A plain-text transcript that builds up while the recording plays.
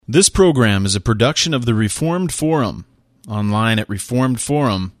This program is a production of the Reformed Forum, online at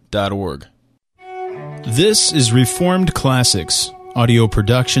reformedforum.org. This is Reformed Classics, audio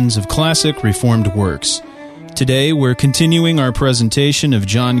productions of classic Reformed works. Today we're continuing our presentation of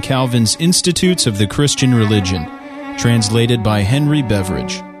John Calvin's Institutes of the Christian Religion, translated by Henry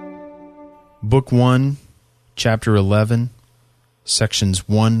Beveridge. Book 1, Chapter 11, Sections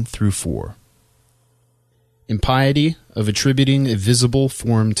 1 through 4. Impiety of attributing a visible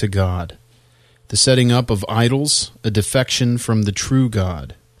form to God. The setting up of idols, a defection from the true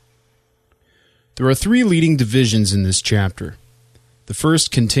God. There are three leading divisions in this chapter. The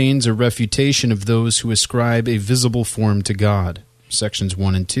first contains a refutation of those who ascribe a visible form to God, sections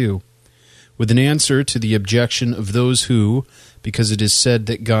 1 and 2, with an answer to the objection of those who, because it is said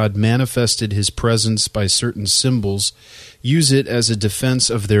that God manifested His presence by certain symbols, use it as a defense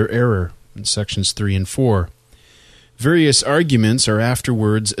of their error, in sections 3 and 4. Various arguments are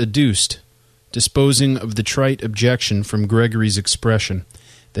afterwards adduced, disposing of the trite objection from Gregory's expression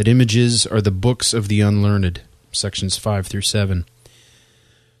that images are the books of the unlearned, sections 5 through 7.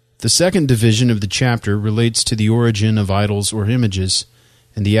 The second division of the chapter relates to the origin of idols or images,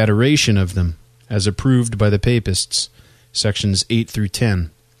 and the adoration of them, as approved by the Papists, sections 8 through 10.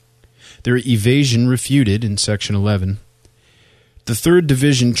 Their evasion refuted in section 11. The third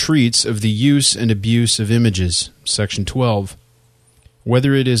division treats of the use and abuse of images, section 12.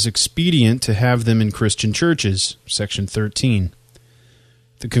 Whether it is expedient to have them in Christian churches, section 13.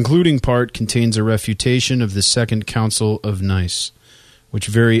 The concluding part contains a refutation of the Second Council of Nice, which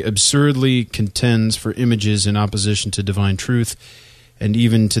very absurdly contends for images in opposition to divine truth and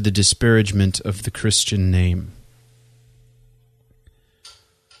even to the disparagement of the Christian name.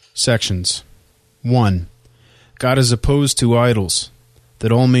 Sections 1. God is opposed to idols.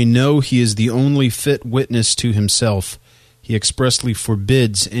 That all may know He is the only fit witness to Himself, He expressly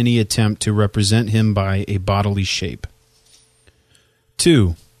forbids any attempt to represent Him by a bodily shape.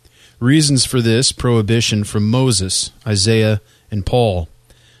 2. Reasons for this prohibition from Moses, Isaiah, and Paul.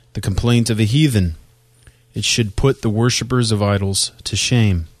 The complaint of a heathen. It should put the worshippers of idols to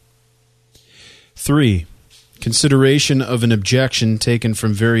shame. 3. Consideration of an objection taken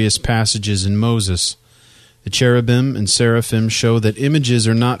from various passages in Moses. The cherubim and seraphim show that images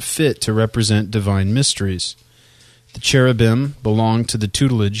are not fit to represent divine mysteries. The cherubim belong to the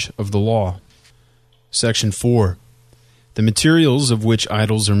tutelage of the law. Section 4. The materials of which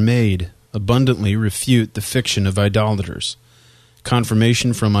idols are made abundantly refute the fiction of idolaters.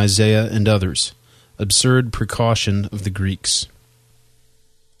 Confirmation from Isaiah and others. Absurd precaution of the Greeks.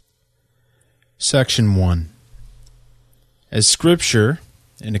 Section 1. As Scripture,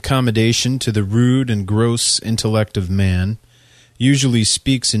 in accommodation to the rude and gross intellect of man, usually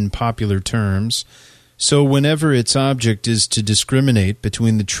speaks in popular terms, so whenever its object is to discriminate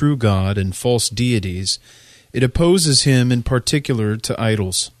between the true God and false deities, it opposes Him in particular to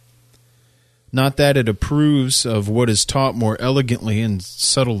idols. Not that it approves of what is taught more elegantly and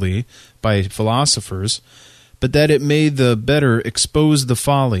subtly by philosophers, but that it may the better expose the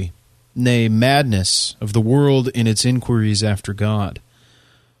folly, nay, madness, of the world in its inquiries after God,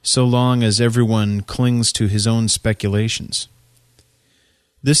 so long as everyone clings to his own speculations.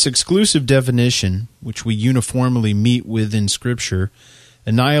 This exclusive definition, which we uniformly meet with in Scripture,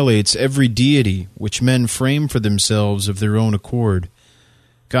 annihilates every deity which men frame for themselves of their own accord,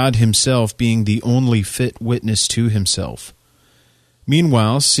 God Himself being the only fit witness to Himself.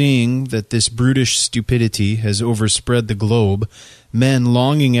 Meanwhile, seeing that this brutish stupidity has overspread the globe, men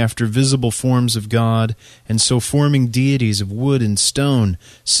longing after visible forms of God, and so forming deities of wood and stone,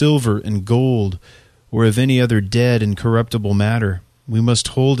 silver and gold, or of any other dead and corruptible matter, we must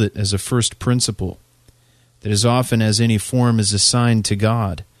hold it as a first principle, that as often as any form is assigned to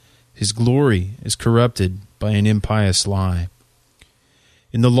God, His glory is corrupted by an impious lie.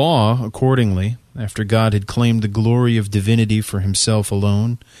 In the law, accordingly, after God had claimed the glory of divinity for Himself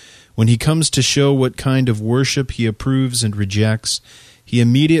alone, when He comes to show what kind of worship He approves and rejects, He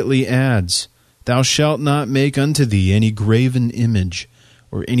immediately adds, "Thou shalt not make unto thee any graven image,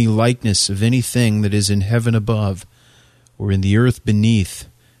 or any likeness of anything that is in heaven above, or in the earth beneath,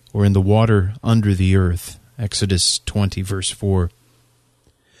 or in the water under the earth." Exodus 20, verse 4.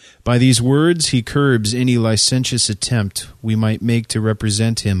 By these words He curbs any licentious attempt we might make to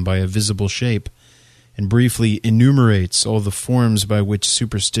represent Him by a visible shape, and briefly enumerates all the forms by which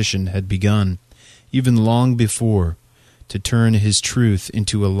superstition had begun, even long before, to turn His truth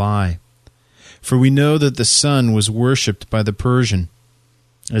into a lie. For we know that the sun was worshipped by the Persian.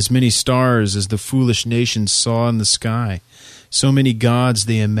 As many stars as the foolish nations saw in the sky, so many gods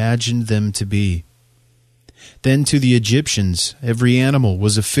they imagined them to be. Then to the Egyptians every animal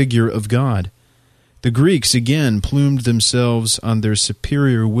was a figure of God. The Greeks again plumed themselves on their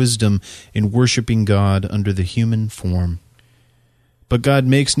superior wisdom in worshiping God under the human form. But God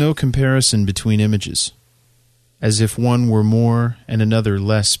makes no comparison between images, as if one were more and another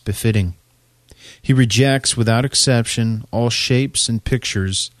less befitting. He rejects without exception all shapes and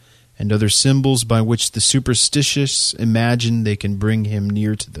pictures and other symbols by which the superstitious imagine they can bring him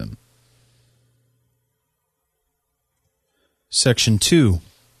near to them. Section 2.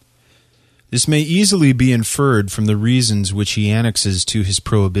 This may easily be inferred from the reasons which he annexes to his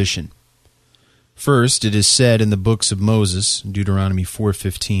prohibition. First, it is said in the books of Moses, Deuteronomy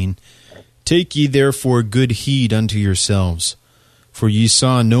 4:15, "Take ye therefore good heed unto yourselves, for ye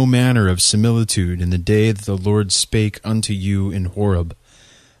saw no manner of similitude in the day that the Lord spake unto you in Horeb,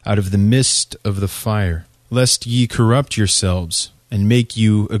 out of the midst of the fire, lest ye corrupt yourselves, and make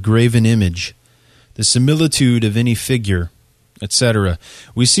you a graven image, the similitude of any figure," etc.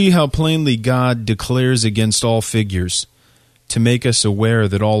 We see how plainly God declares against all figures, to make us aware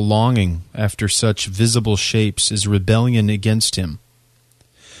that all longing after such visible shapes is rebellion against him.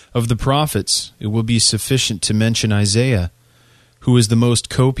 Of the prophets, it will be sufficient to mention Isaiah, who is the most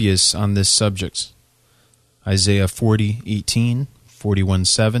copious on this subject. Isaiah 40:18,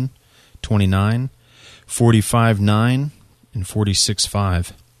 41:7, 29, 45:9, and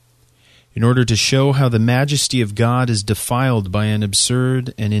 46:5. In order to show how the majesty of God is defiled by an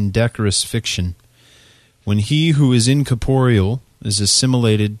absurd and indecorous fiction, when he who is incorporeal is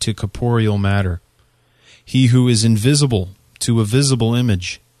assimilated to corporeal matter, he who is invisible to a visible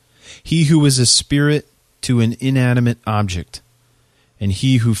image, he who is a spirit to an inanimate object, and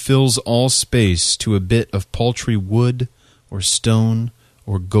he who fills all space to a bit of paltry wood or stone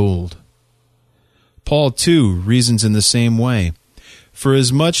or gold. Paul, too, reasons in the same way. "For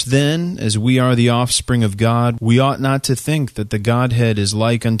as much then as we are the offspring of God, we ought not to think that the Godhead is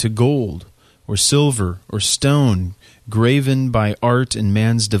like unto gold, or silver, or stone, graven by art and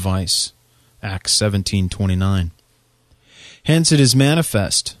man's device." Acts 17:29. Hence it is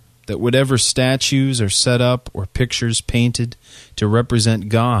manifest that whatever statues are set up or pictures painted to represent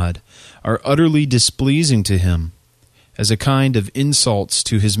God are utterly displeasing to him, as a kind of insults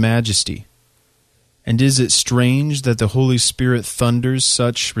to his majesty. And is it strange that the Holy Spirit thunders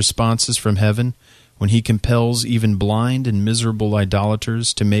such responses from heaven when he compels even blind and miserable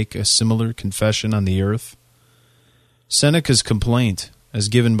idolaters to make a similar confession on the earth? Seneca's complaint, as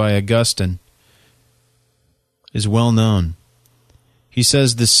given by Augustine, is well known. He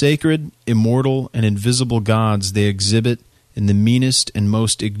says, "The sacred, immortal, and invisible gods they exhibit in the meanest and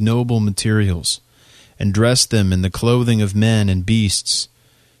most ignoble materials, and dress them in the clothing of men and beasts.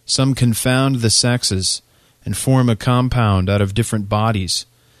 Some confound the sexes, and form a compound out of different bodies,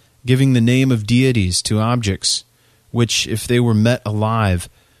 giving the name of deities to objects, which, if they were met alive,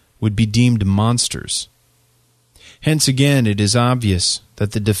 would be deemed monsters." Hence again it is obvious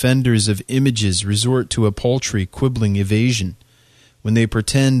that the defenders of images resort to a paltry, quibbling evasion, when they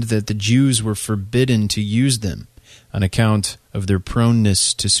pretend that the Jews were forbidden to use them on account of their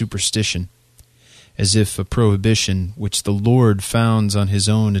proneness to superstition, as if a prohibition which the Lord founds on his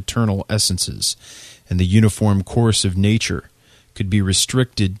own eternal essences and the uniform course of nature could be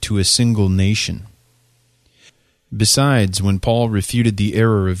restricted to a single nation. Besides, when Paul refuted the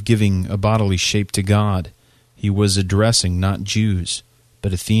error of giving a bodily shape to God, he was addressing not Jews,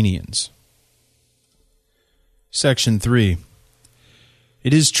 but Athenians. Section 3.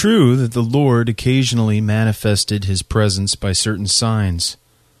 It is true that the Lord occasionally manifested his presence by certain signs,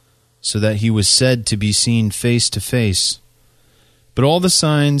 so that he was said to be seen face to face. But all the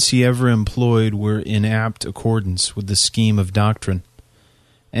signs he ever employed were in apt accordance with the scheme of doctrine,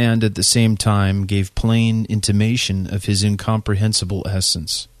 and at the same time gave plain intimation of his incomprehensible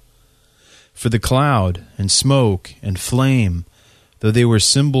essence. For the cloud and smoke and flame, though they were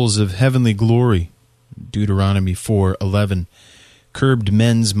symbols of heavenly glory, Deuteronomy 4:11, curbed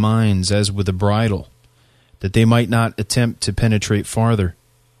men's minds as with a bridle, that they might not attempt to penetrate farther.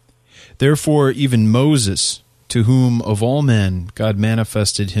 Therefore even Moses, to whom of all men God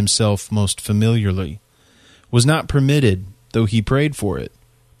manifested himself most familiarly, was not permitted, though he prayed for it,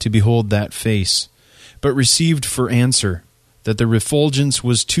 to behold that face, but received for answer that the refulgence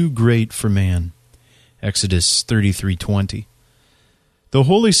was too great for man. Exodus 33:20. The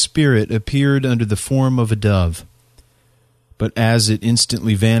Holy Spirit appeared under the form of a dove, but as it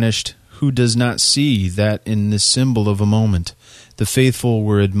instantly vanished, who does not see that in this symbol of a moment the faithful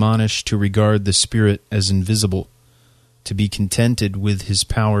were admonished to regard the Spirit as invisible, to be contented with his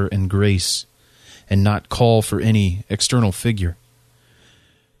power and grace, and not call for any external figure?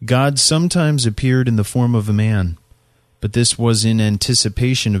 God sometimes appeared in the form of a man, but this was in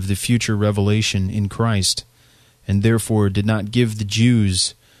anticipation of the future revelation in Christ, and therefore did not give the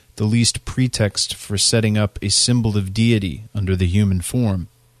Jews the least pretext for setting up a symbol of deity under the human form.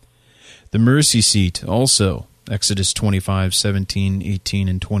 The mercy seat also, Exodus 25:17, 18,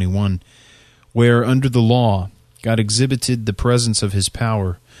 and 21, where under the law God exhibited the presence of his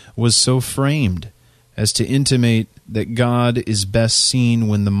power, was so framed as to intimate that God is best seen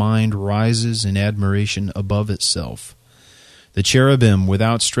when the mind rises in admiration above itself. The cherubim with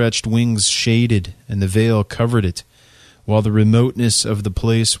outstretched wings shaded, and the veil covered it, while the remoteness of the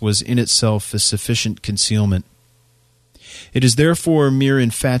place was in itself a sufficient concealment. It is therefore mere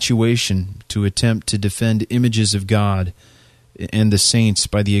infatuation to attempt to defend images of God and the saints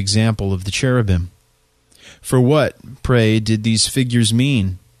by the example of the cherubim. For what, pray, did these figures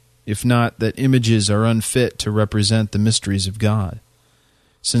mean, if not that images are unfit to represent the mysteries of God,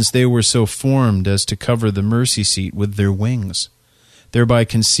 since they were so formed as to cover the mercy seat with their wings, thereby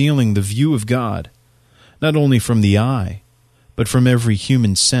concealing the view of God, not only from the eye, but from every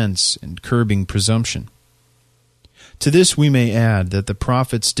human sense and curbing presumption. To this we may add that the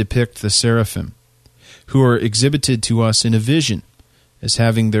prophets depict the seraphim, who are exhibited to us in a vision, as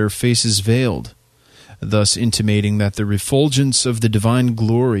having their faces veiled, thus intimating that the refulgence of the divine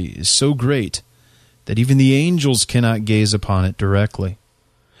glory is so great that even the angels cannot gaze upon it directly,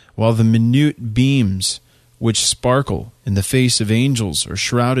 while the minute beams which sparkle in the face of angels are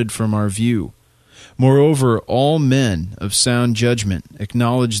shrouded from our view. Moreover, all men of sound judgment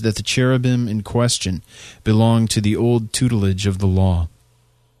acknowledge that the cherubim in question belong to the old tutelage of the law.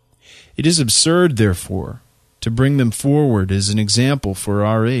 It is absurd, therefore, to bring them forward as an example for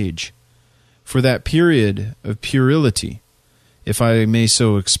our age, for that period of puerility, if I may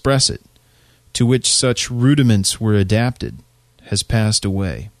so express it, to which such rudiments were adapted, has passed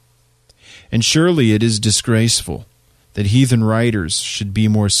away. And surely it is disgraceful that heathen writers should be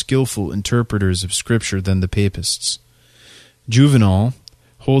more skillful interpreters of Scripture than the papists. Juvenal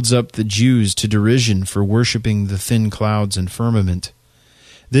holds up the Jews to derision for worshipping the thin clouds and firmament.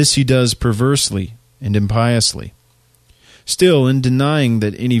 This he does perversely and impiously. Still, in denying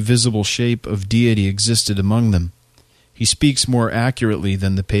that any visible shape of deity existed among them, he speaks more accurately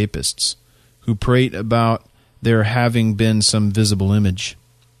than the papists, who prate about there having been some visible image.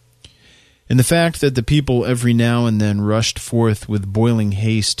 In the fact that the people every now and then rushed forth with boiling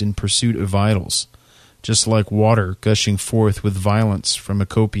haste in pursuit of idols, just like water gushing forth with violence from a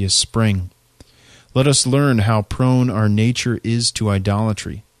copious spring, let us learn how prone our nature is to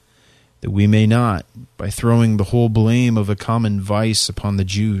idolatry, that we may not, by throwing the whole blame of a common vice upon the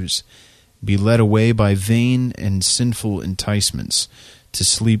Jews, be led away by vain and sinful enticements to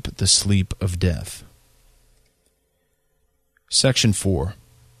sleep the sleep of death. Section 4.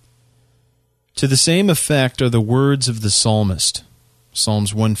 To the same effect are the words of the psalmist,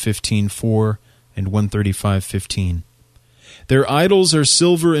 Psalms 115:4 and 135:15. Their idols are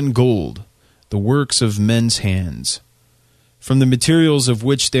silver and gold, the works of men's hands. From the materials of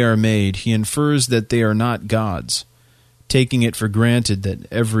which they are made, he infers that they are not gods, taking it for granted that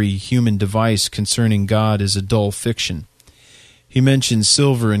every human device concerning God is a dull fiction. He mentions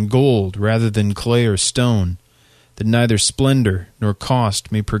silver and gold rather than clay or stone, that neither splendor nor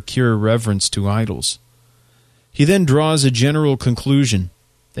cost may procure reverence to idols. He then draws a general conclusion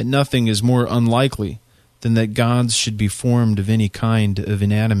that nothing is more unlikely than that gods should be formed of any kind of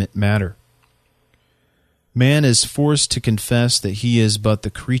inanimate matter. Man is forced to confess that he is but the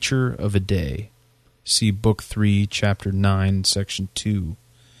creature of a day. See Book 3, Chapter 9, Section 2.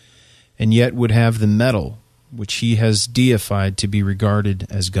 And yet would have the metal which he has deified to be regarded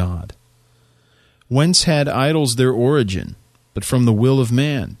as God. Whence had idols their origin, but from the will of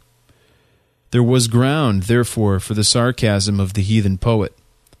man? There was ground, therefore, for the sarcasm of the heathen poet.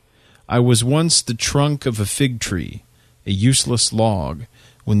 I was once the trunk of a fig tree, a useless log,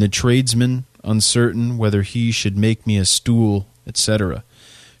 when the tradesman, uncertain whether he should make me a stool, etc.,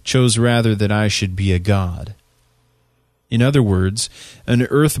 chose rather that I should be a god. In other words, an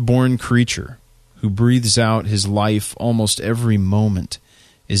earth-born creature, who breathes out his life almost every moment,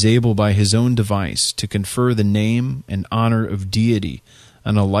 is able by his own device to confer the name and honor of deity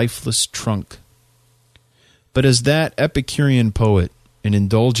on a lifeless trunk. But as that Epicurean poet, in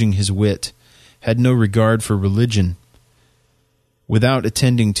indulging his wit, had no regard for religion, without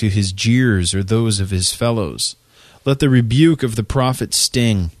attending to his jeers or those of his fellows, let the rebuke of the prophet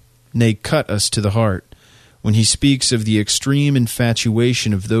sting, nay, cut us to the heart, when he speaks of the extreme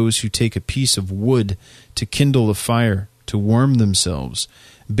infatuation of those who take a piece of wood to kindle a fire, to warm themselves,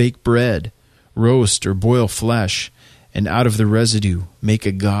 bake bread, roast or boil flesh, and out of the residue make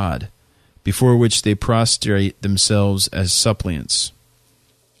a god, before which they prostrate themselves as suppliants.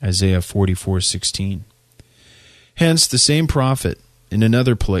 Isaiah 44:16. Hence the same prophet, in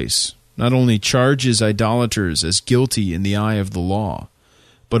another place, not only charges idolaters as guilty in the eye of the law,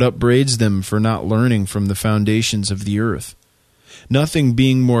 but upbraids them for not learning from the foundations of the earth, nothing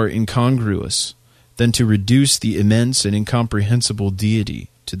being more incongruous than to reduce the immense and incomprehensible deity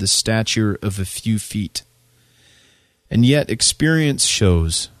to the stature of a few feet. And yet experience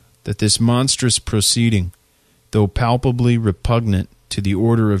shows that this monstrous proceeding, though palpably repugnant to the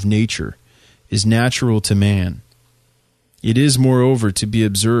order of nature, is natural to man. It is, moreover, to be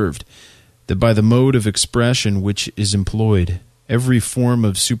observed that by the mode of expression which is employed, every form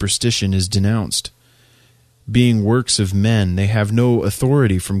of superstition is denounced. Being works of men, they have no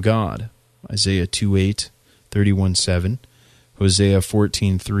authority from God. Isaiah 2:8, 31:7, Hosea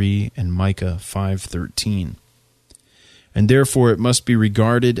 14:3, and Micah 5:13. And therefore it must be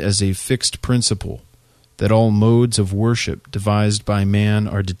regarded as a fixed principle that all modes of worship devised by man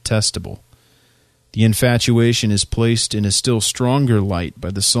are detestable. The infatuation is placed in a still stronger light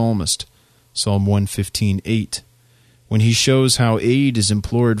by the psalmist, Psalm 115:8, when he shows how aid is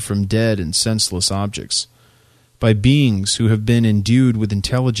implored from dead and senseless objects, by beings who have been endued with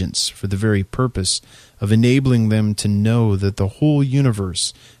intelligence for the very purpose of enabling them to know that the whole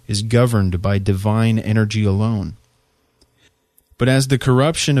universe is governed by divine energy alone. But as the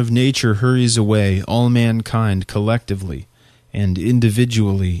corruption of nature hurries away all mankind collectively and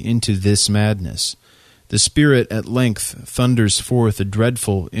individually into this madness, the Spirit at length thunders forth a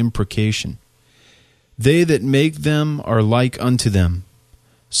dreadful imprecation. They that make them are like unto them,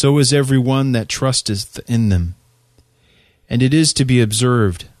 so is every one that trusteth in them. And it is to be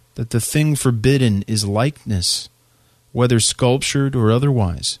observed that the thing forbidden is likeness, whether sculptured or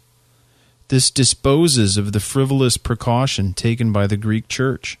otherwise. This disposes of the frivolous precaution taken by the Greek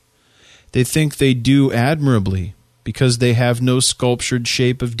Church. They think they do admirably because they have no sculptured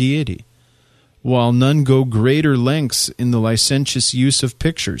shape of deity, while none go greater lengths in the licentious use of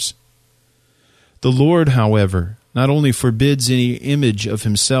pictures. The Lord, however, not only forbids any image of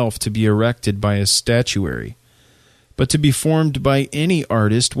himself to be erected by a statuary, but to be formed by any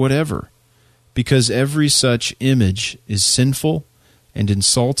artist whatever, because every such image is sinful and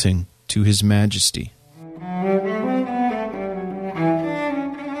insulting to his majesty.